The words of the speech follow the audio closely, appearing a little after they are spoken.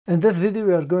In this video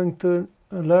we are going to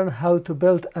learn how to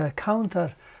build a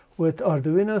counter with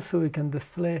Arduino so we can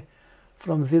display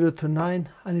from 0 to 9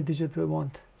 any digit we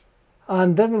want.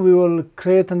 And then we will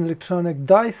create an electronic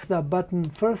dice, the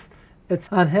button first.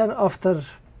 And here after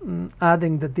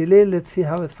adding the delay, let's see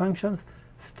how it functions.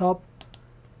 Stop,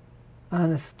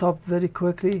 and it stopped very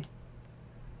quickly.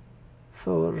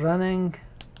 So running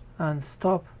and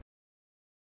stop.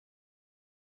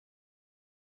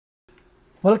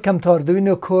 Welcome to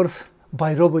Arduino course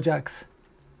by Robojax.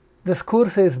 This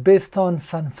course is based on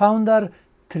SunFounder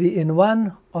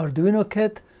 3-in-1 Arduino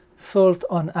kit sold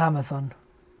on Amazon.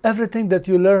 Everything that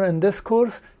you learn in this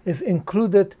course is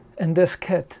included in this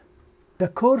kit. The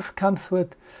course comes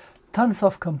with tons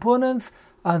of components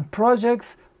and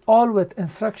projects, all with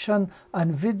instruction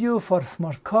and video for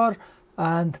smart car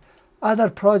and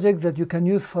other projects that you can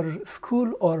use for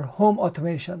school or home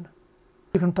automation.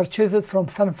 You can purchase it from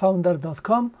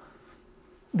sunfounder.com.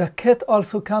 The kit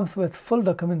also comes with full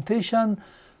documentation,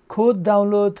 code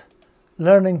download,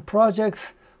 learning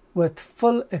projects with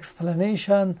full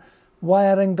explanation,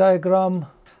 wiring diagram,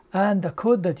 and the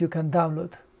code that you can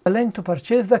download. The link to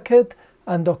purchase the kit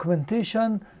and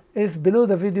documentation is below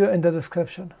the video in the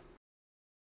description.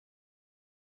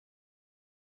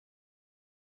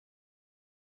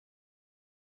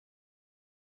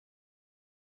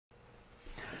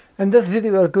 In this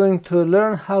video we are going to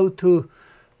learn how to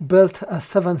build a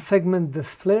 7-segment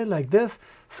display like this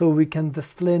so we can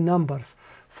display numbers.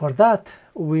 For that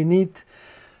we need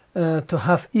to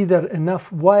have either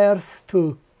enough wires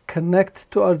to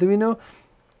connect to Arduino,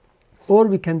 or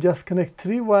we can just connect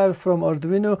 3 wires from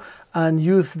Arduino and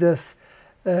use this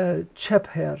chip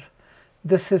here.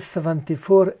 This is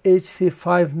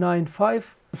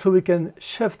 74HC595, so we can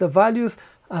shift the values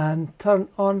and turn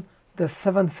on the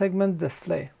 7-segment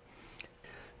display.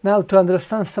 Now, to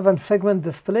understand 7-segment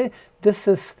display, this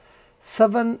is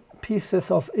 7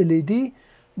 pieces of LED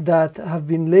that have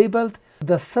been labeled.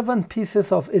 The 7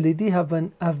 pieces of LED have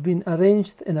been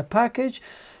arranged in a package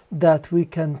that we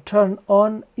can turn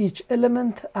on each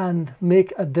element and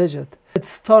make a digit. It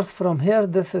starts from here.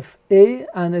 This is A,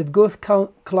 and it goes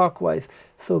clockwise.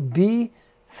 So B,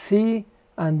 C,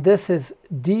 and this is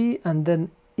D, and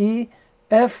then E,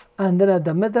 F, and then at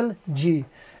the middle G.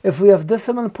 If we have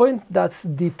decimal point, that's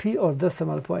DP or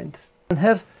decimal point. And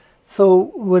here,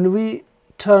 so when we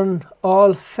turn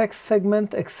all 6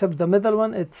 segments except the middle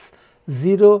one, it's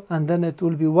 0, and then it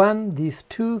will be 1, these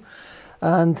 2,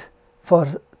 and for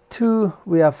 2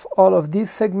 we have all of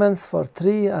these segments, for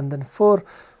 3, and then 4,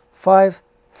 5,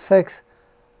 6,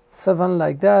 7,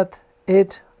 like that,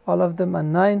 8, all of them,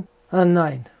 and 9, and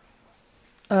 9.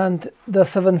 And the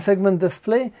 7-segment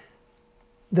display,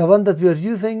 the one that we are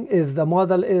using is the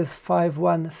model is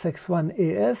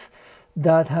 5161AS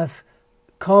that has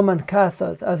common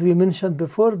cathode. As we mentioned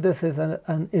before, this is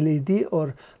an LED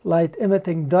or light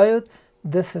emitting diode.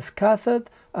 This is cathode,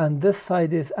 and this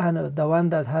side is anode. The one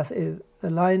that has a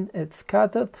line, it's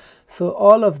cathode. So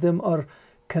all of them are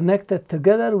connected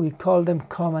together. We call them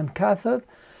common cathode.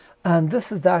 And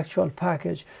this is the actual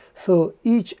package. So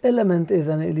each element is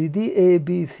an LED, A,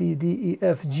 B, C, D, E,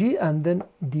 F, G, and then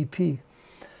DP.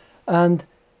 And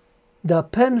the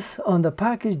pins on the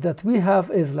package that we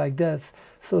have is like this.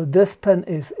 So this pin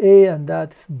is A, and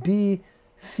that's B,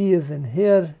 C is in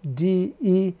here, D,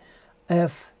 E,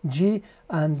 F, G,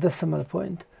 and decimal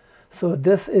point. So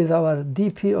this is our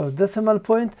DP or decimal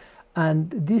point,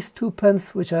 and these 2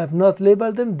 pins, which I have not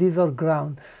labeled them, these are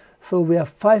ground. So we have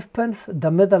 5 pins,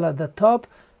 the middle at the top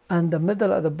and the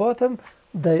middle at the bottom,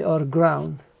 they are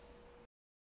ground.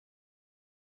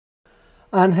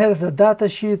 And here's the data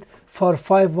sheet for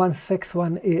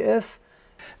 5161AS.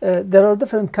 There are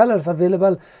different colors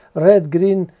available: red,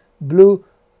 green, blue,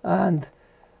 and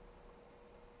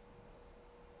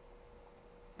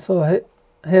so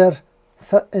here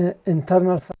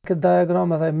internal circuit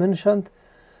diagram, as I mentioned.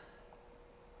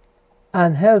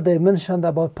 And here they mentioned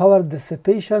about power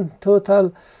dissipation,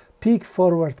 total, peak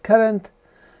forward current,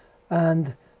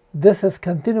 and this is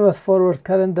continuous forward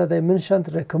current that I mentioned,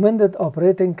 recommended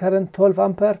operating current 12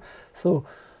 ampere. So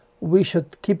we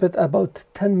should keep it about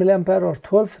 10 milliampere or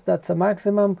 12, that's the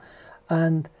maximum.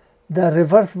 And the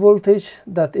reverse voltage,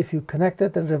 that if you connect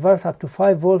it in reverse up to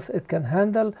 5 volts, it can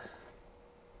handle.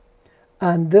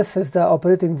 And this is the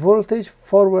operating voltage.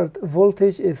 Forward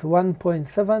voltage is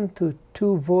 1.7 to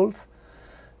 2 volts.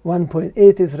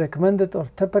 1.8 is recommended or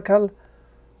typical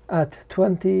at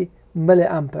 20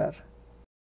 milliampere.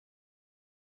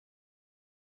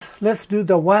 Let's do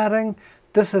the wiring.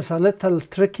 This is a little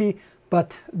tricky,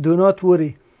 but do not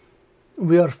worry.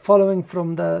 We are following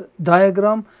from the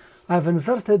diagram. I've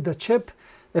inserted the chip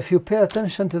if you pay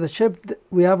attention to the chip,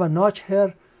 we have a notch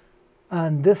here,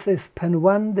 and this is pin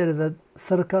 1. There is a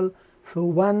circle, so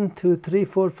 1, 2, 3,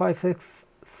 4, 5,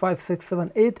 6,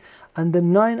 7, 8, and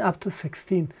then 9 up to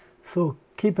 16. So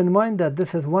keep in mind that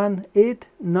this is 1, 8,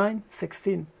 9,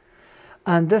 16.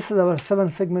 And this is our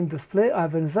 7-segment display.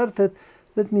 I've inserted,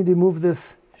 let me remove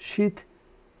this sheet.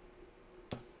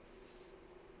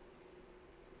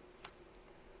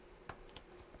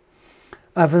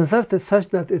 I've inserted such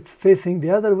that it's facing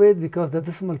the other way because the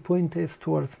decimal point is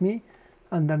towards me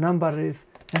and the number is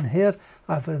in here.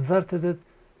 I've inserted it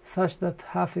such that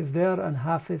half is there and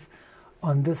half is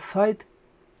on this side,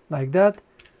 like that.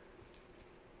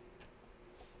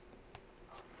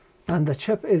 And the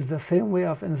chip is the same way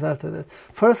I've inserted it.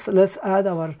 First, let's add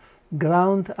our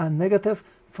ground and negative.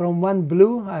 From one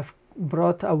blue, I've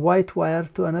brought a white wire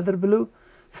to another blue.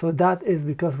 So that is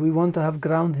because we want to have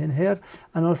ground in here,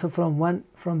 and also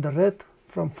from the red,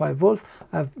 from 5 volts,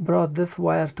 I've brought this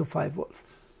wire to 5 volts.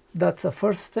 That's the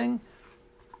first thing.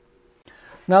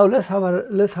 Now let's have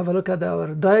a look at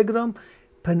our diagram.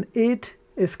 Pin 8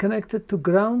 is connected to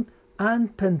ground,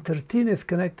 and pin 13 is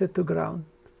connected to ground.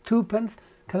 2 pins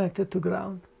connected to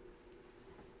ground.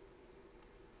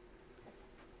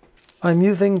 I'm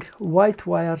using white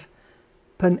wire.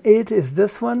 Pin 8 is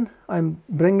this one. I'm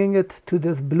bringing it to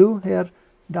this blue here.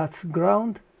 That's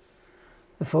ground.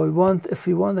 If we want,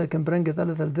 I can bring it a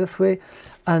little this way.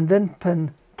 And then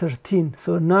pin 13.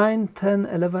 So 9, 10,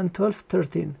 11, 12,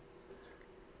 13.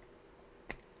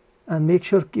 And make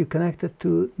sure you connect it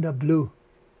to the blue.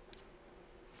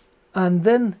 And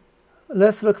then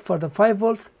let's look for the 5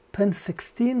 volts. Pin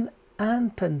 16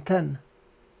 and pin 10.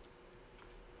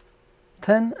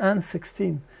 10 and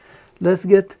 16. Let's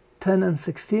get 10 and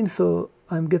 16, so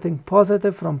I'm getting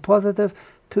positive from positive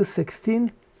to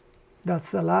 16.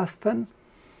 That's the last pin.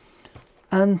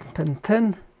 And pin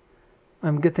 10,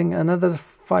 I'm getting another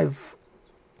 5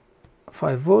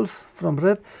 volts from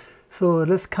red. So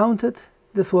let's count it.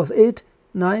 This was 8,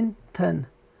 9, 10.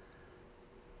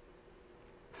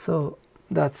 So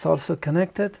that's also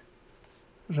connected.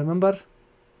 Remember,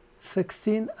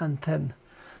 16 and 10.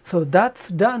 So that's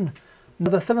done. Now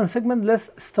the 7-segment, let's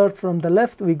start from the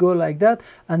left. We go like that,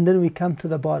 and then we come to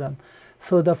the bottom.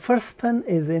 So the first pin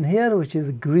is in here, which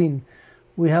is green.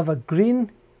 We have a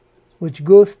green which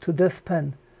goes to this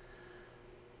pin.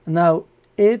 Now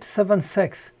 8, 7,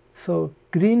 6. So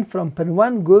green from pin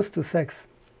 1 goes to 6.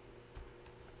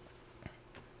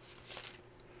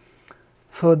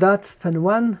 So that's pin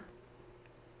 1,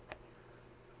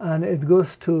 and it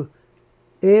goes to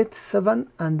 8, 7,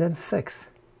 and then 6.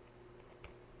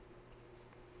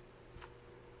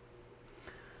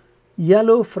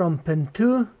 Yellow from pin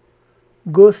 2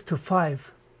 goes to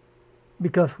 5,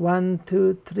 because 1,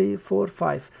 2, 3, 4,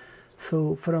 5.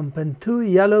 So from pin 2,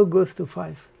 yellow goes to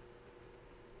 5.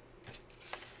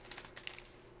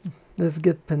 Let's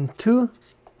get pin 2,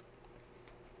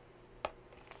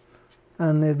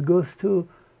 and it goes to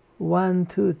 1,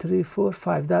 2, 3, 4,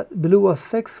 5. That blue was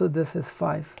 6, so this is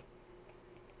 5.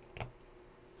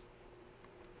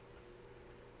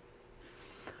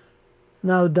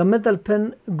 Now the middle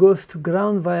pin goes to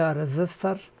ground via a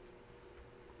resistor.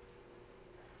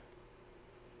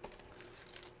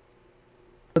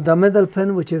 The middle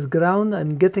pin, which is ground,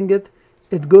 I'm getting it.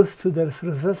 It goes to the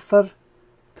resistor,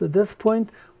 to this point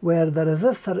where the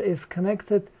resistor is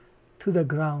connected to the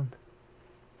ground.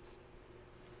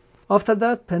 After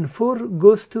that, pin 4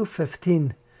 goes to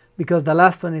 15, because the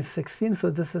last one is 16, so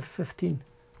this is 15.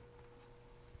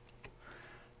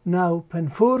 Now pin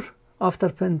 4, after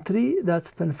pin 3, that's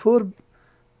pin 4,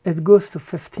 it goes to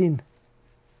 15.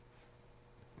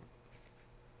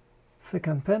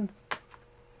 Second pin.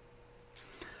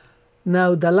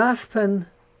 Now the last pin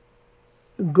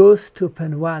goes to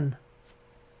pin 1.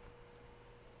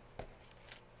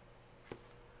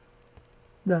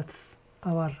 That's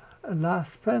our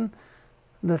last pin.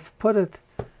 Let's put it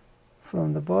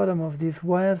from the bottom of these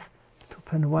wires to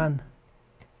pin 1.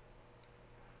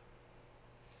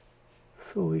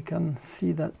 So we can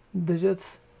see the digits.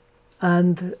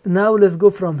 And now let's go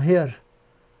from here.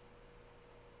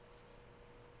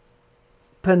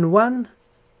 Pin 1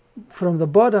 from the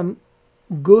bottom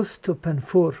goes to pin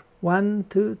 4. 1,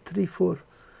 2, 3, 4.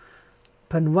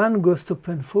 Pin 1 goes to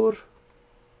pin 4.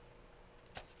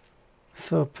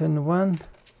 So pin 1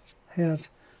 here,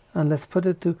 and let's put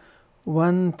it to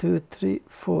 1, 2, 3,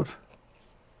 4.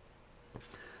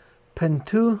 Pin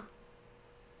 2,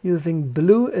 using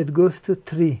blue, it goes to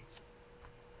 3.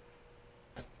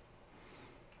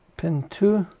 Pin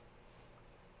 2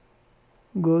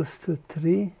 goes to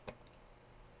 3.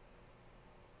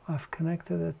 I've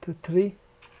connected it to 3.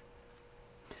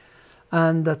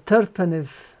 and the third pin is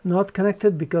not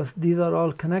connected because these are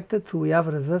all connected, so we have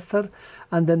a resistor.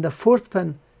 And then the fourth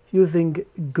pin using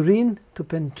green to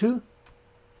pin 2.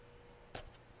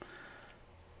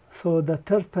 So the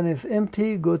third pin is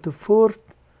empty, go to fourth,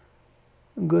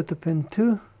 go to pin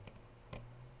 2.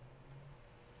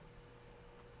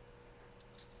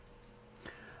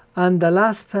 And the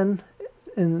last pin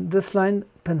in this line,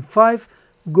 pin 5,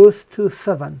 goes to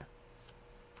 7.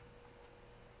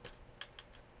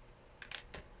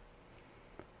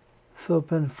 So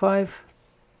pin 5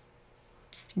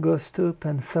 goes to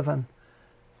pin 7.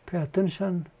 Pay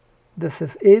attention, this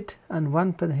is 8 and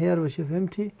one pin here which is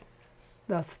empty,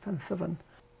 that's pin 7.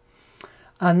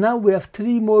 And now we have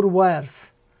 3 more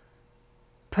wires.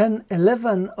 Pin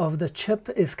 11 of the chip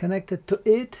is connected to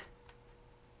 8.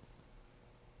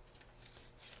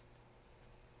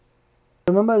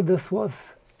 Remember, this was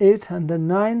 8 and then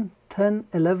 9, 10,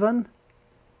 11.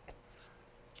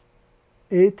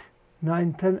 8,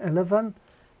 9, 10, 11.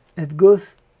 It goes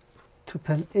to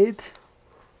pin 8.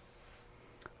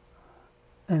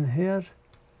 And here.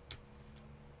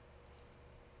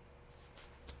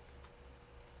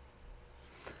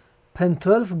 Pin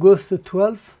 12 goes to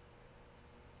 12.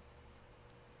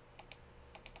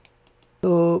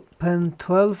 So pin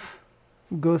 12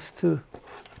 goes to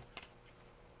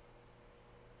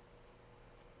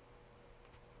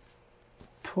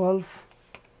 12,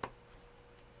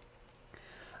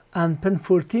 and pin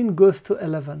 14 goes to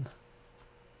 11.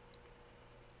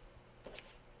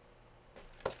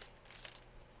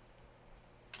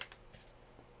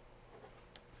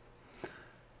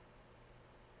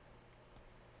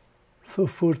 So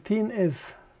 14 is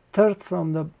third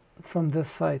from this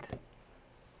side.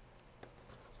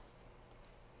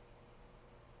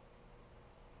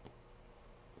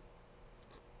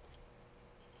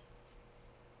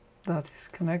 That is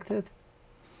connected.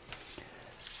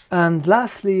 And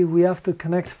lastly, we have to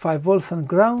connect 5 volts and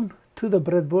ground to the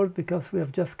breadboard because we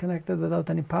have just connected without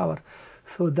any power.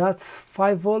 So that's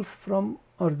 5 volts from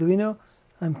Arduino.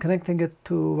 I'm connecting it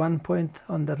to one point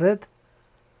on the red,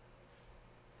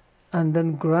 and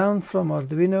then ground from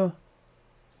Arduino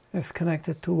is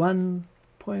connected to one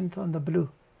point on the blue.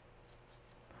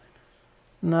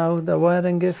 Now the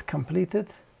wiring is completed.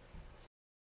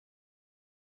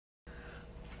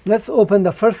 Let's open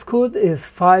the first code, is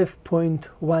 5.10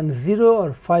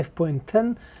 or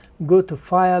 5.10. Go to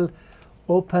File,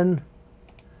 Open,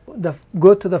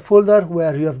 go to the folder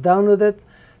where you have downloaded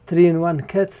 3-in-1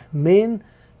 Kits Main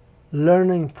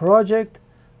Learning Project,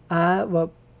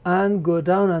 and go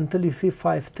down until you see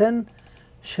 510,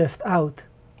 Shift Out.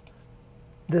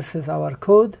 This is our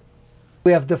code.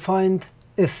 We have defined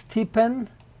ST pin,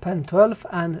 pin 12,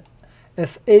 and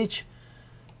SH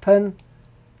pin,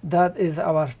 that is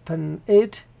our pin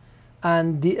 8,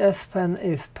 and DS pin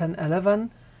is pin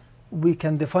 11. We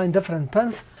can define different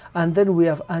pins, and then we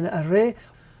have an array,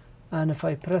 and if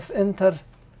I press enter,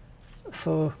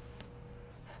 so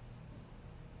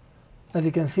as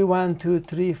you can see, 1, 2,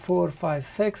 3, 4, 5,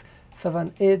 6,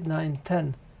 7, 8, 9,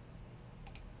 10.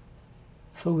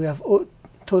 So we have a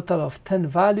total of 10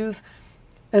 values.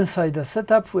 Inside the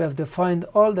setup, we have defined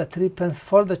all the 3 pins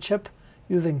for the chip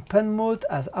using pin mode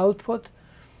as output.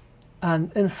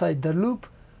 And inside the loop,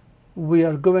 we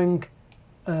are going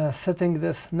setting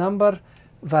this number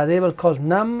variable called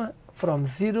num from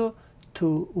 0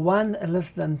 to 1 less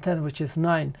than 10, which is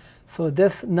 9. So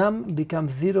this num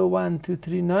becomes 0, 1, 2,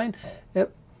 3, 9.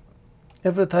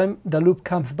 Every time the loop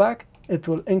comes back, it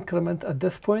will increment at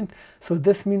this point. So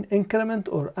this means increment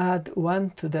or add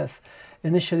 1 to this.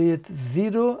 Initially it's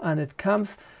 0 and it comes,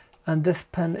 and this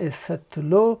pin is set to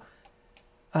low.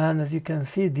 And as you can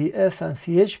see, the S and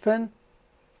CH pin,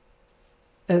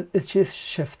 it is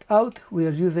shift out. We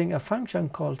are using a function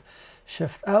called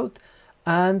shift out,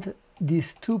 and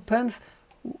these 2 pins,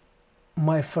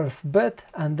 my first bit,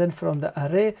 and then from the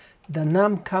array the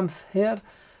num comes here.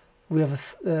 We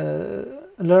have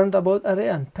learned about array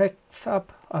and picks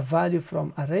up a value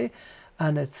from array,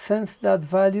 and it sends that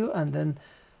value, and then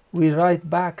we write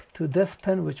back to this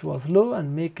pin which was low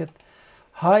and make it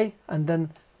high, and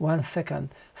then 1 second.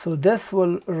 So this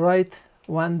will write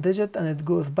 1 digit and it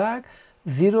goes back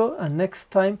 0, and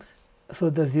next time, so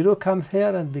the 0 comes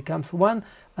here and becomes 1,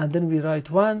 and then we write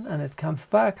 1 and it comes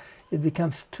back, it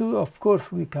becomes 2. Of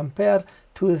course we compare,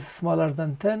 2 is smaller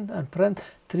than 10, and print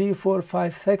 3, 4,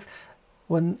 5, 6.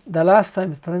 When the last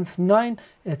time it prints 9,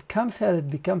 it comes here, it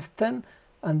becomes 10,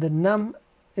 and the num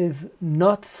is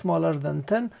not smaller than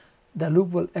 10, the loop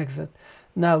will exit.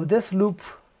 Now this loop,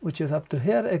 which is up to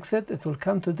here, exit, it will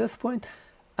come to this point,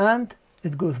 and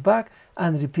it goes back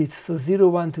and repeats. So 0,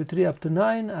 1, 2, 3 up to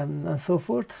 9 and so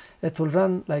forth. It will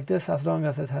run like this as long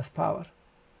as it has power.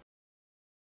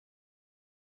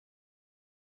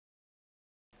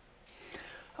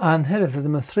 And here is the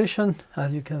demonstration.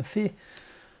 As you can see,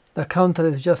 the counter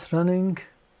is just running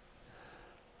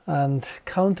and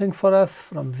counting for us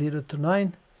from 0 to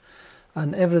 9,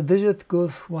 and every digit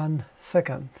goes 1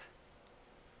 second.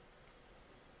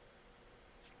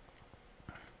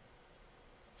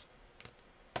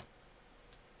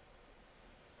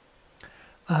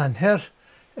 And here,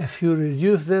 if you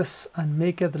reduce this and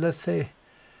make it, let's say,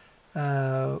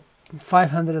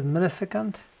 500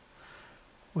 milliseconds,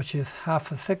 which is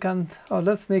half a second, or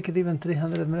let's make it even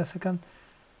 300 milliseconds,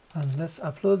 and let's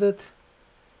upload it.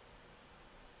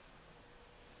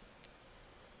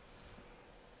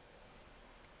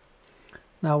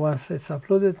 Now once it's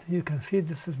uploaded, you can see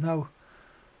this is now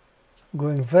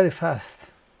going very fast.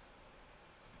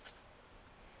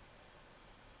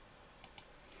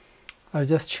 I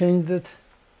just changed it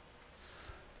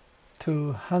to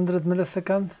 100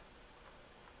 milliseconds.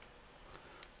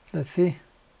 Let's see.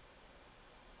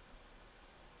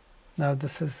 Now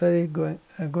this is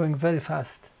going very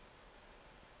fast.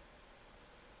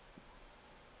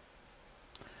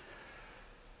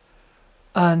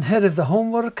 And here is the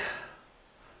homework.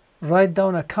 Write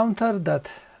down a counter that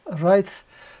writes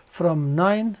from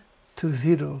 9 to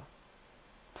 0.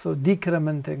 So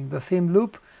decrementing the same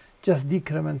loop, just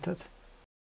decremented.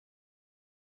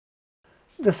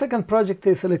 The second project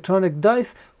is electronic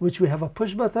dice, which we have a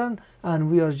push button,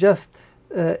 and we are just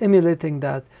emulating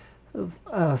that.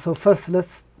 So first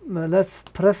let's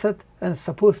press it, and it's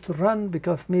supposed to run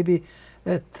because maybe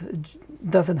it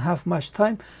doesn't have much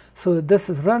time. So this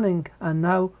is running, and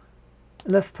now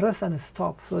let's press and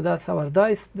stop. So that's our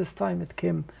dice. This time it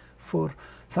came for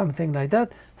something like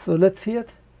that. So let's see it.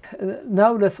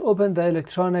 Now let's open the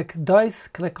electronic dice.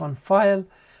 Click on File,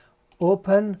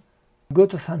 Open, go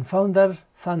to SunFounder,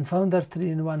 SunFounder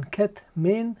 3-in-1 Kit,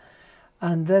 Main,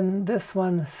 and then this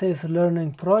one says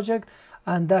Learning Project,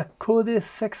 and the code is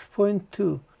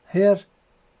 6.2. Here,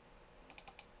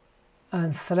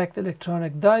 and select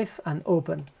electronic dice and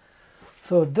open.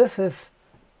 So this is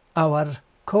our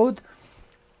code.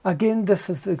 Again, this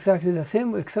is exactly the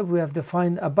same, except we have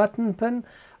defined a button pin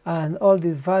and all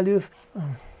these values.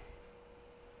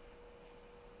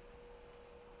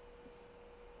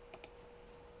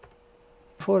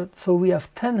 So we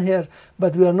have 10 here,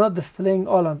 but we are not displaying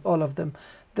all of them.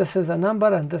 This is a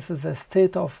number, and this is a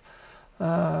state of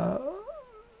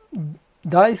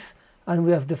dice, and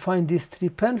we have defined these 3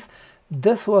 pins.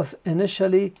 This was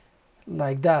initially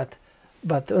like that,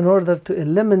 but in order to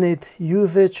eliminate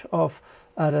usage of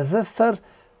a resistor,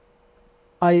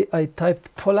 I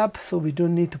typed pull up, so we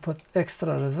don't need to put extra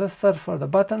resistor for the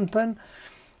button pin.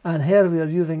 And here we are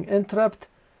using interrupt.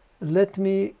 Let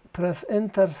me press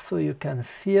enter so you can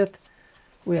see it.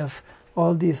 We have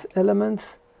all these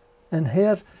elements, and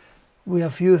here we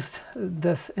have used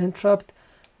this interrupt,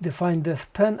 define this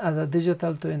pin as a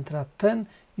digital to interrupt pin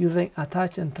using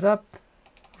attach interrupt,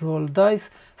 roll dice.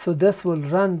 So this will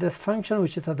run this function,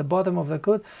 which is at the bottom of the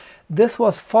code. This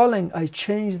was falling, I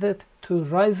changed it to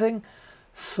rising,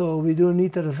 so we don't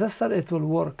need a resistor, it will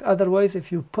work. Otherwise,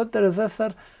 if you put the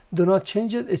resistor, do not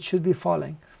change it, it should be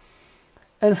falling.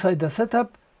 Inside the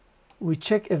setup, we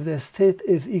check if the state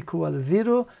is equal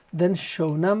 0, then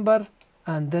show number,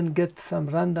 and then get some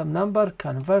random number,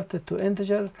 convert it to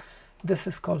integer. This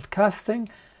is called casting,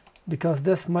 because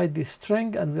this might be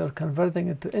string and we are converting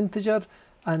it to integer,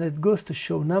 and it goes to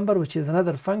show number, which is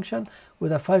another function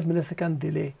with a 5 millisecond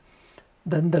delay.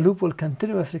 Then the loop will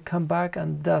continuously come back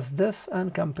and does this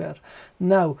and compare.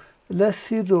 Now let's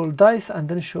see roll dice and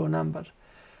then show number.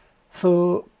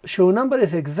 So show number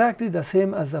is exactly the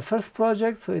same as the first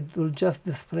project, so it will just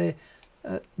display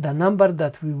the number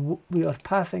that we are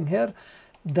passing here.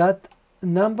 That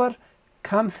number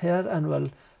comes here and will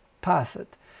pass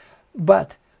it.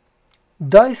 But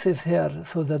dice is here,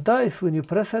 so the dice, when you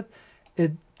press it,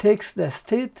 it takes the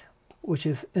state, which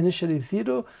is initially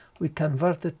 0, we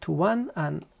convert it to 1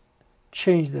 and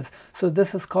change this. So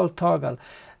this is called toggle.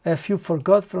 If you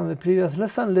forgot from the previous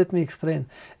lesson, let me explain.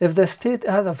 If the state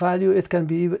has a value, it can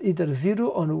be either 0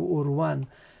 or 1.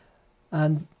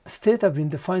 And state have been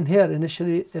defined here.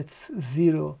 Initially, it's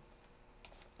 0.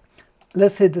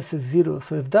 Let's say this is 0.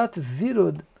 So if that is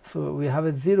 0, so we have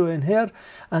it 0 in here.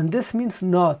 And this means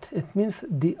not. It means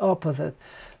the opposite.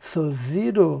 So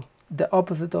 0, the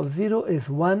opposite of 0 is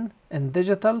 1 in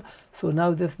digital. So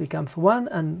now this becomes 1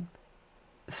 and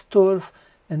stores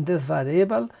in this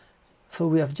variable. So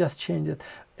we have just changed it.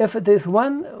 If it is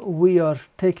 1, we are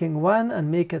taking 1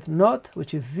 and make it not,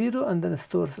 which is 0, and then it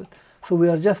stores it. So we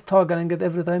are just toggling it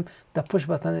every time the push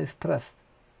button is pressed.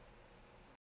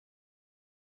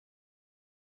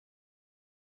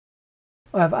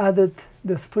 I've added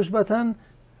this push button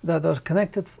that are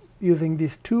connected using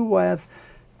these 2 wires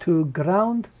to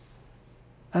ground,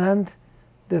 and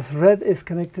this red is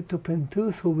connected to pin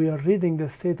 2, so we are reading the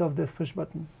state of this push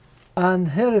button.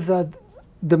 And here is a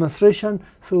demonstration.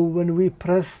 So when we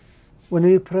press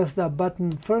the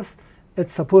button first,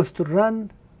 it's supposed to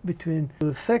run between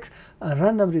 2 6 and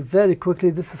randomly very quickly.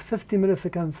 This is 50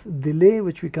 milliseconds delay,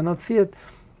 which we cannot see it.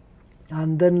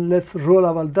 And then let's roll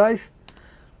our dice.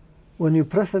 When you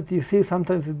press it, you see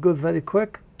sometimes it goes very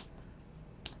quick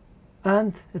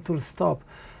and it will stop.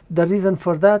 The reason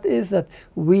for that is that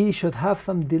we should have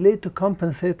some delay to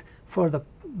compensate for the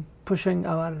pushing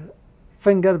our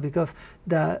finger, because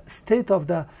the state of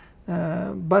the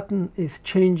button is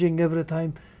changing every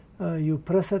time you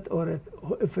press it, or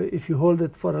if you hold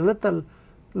it for a little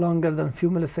longer than a few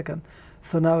milliseconds.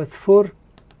 So now it's 4.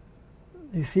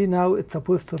 You see, now it's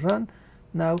supposed to run.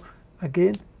 Now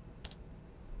again.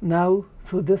 Now,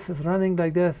 so this is running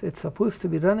like this. It's supposed to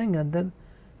be running, and then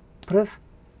press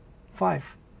 5.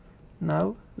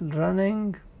 Now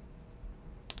running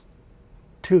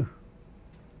 2.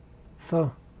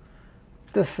 So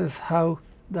this is how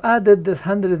I added this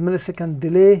 100 millisecond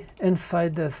delay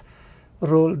inside this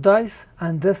roll dice,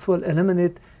 and this will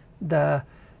eliminate the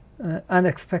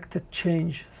unexpected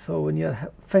change. So when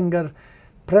your finger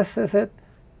presses it,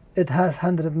 it has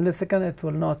 100 milliseconds, it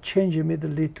will not change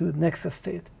immediately to next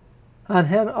state. And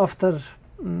here, after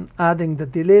adding the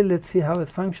delay, let's see how it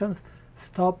functions.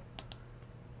 Stop,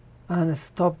 and it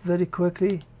stopped very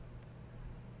quickly.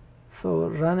 So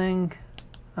running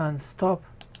and stop.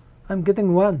 I'm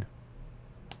getting 1,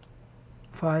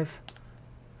 5,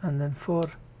 and then 4,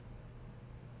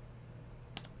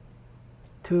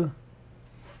 2.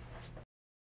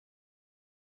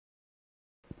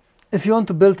 If you want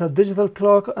to build a digital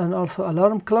clock and also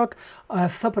alarm clock, I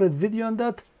have separate video on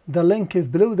that. The link is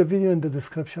below the video in the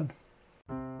description.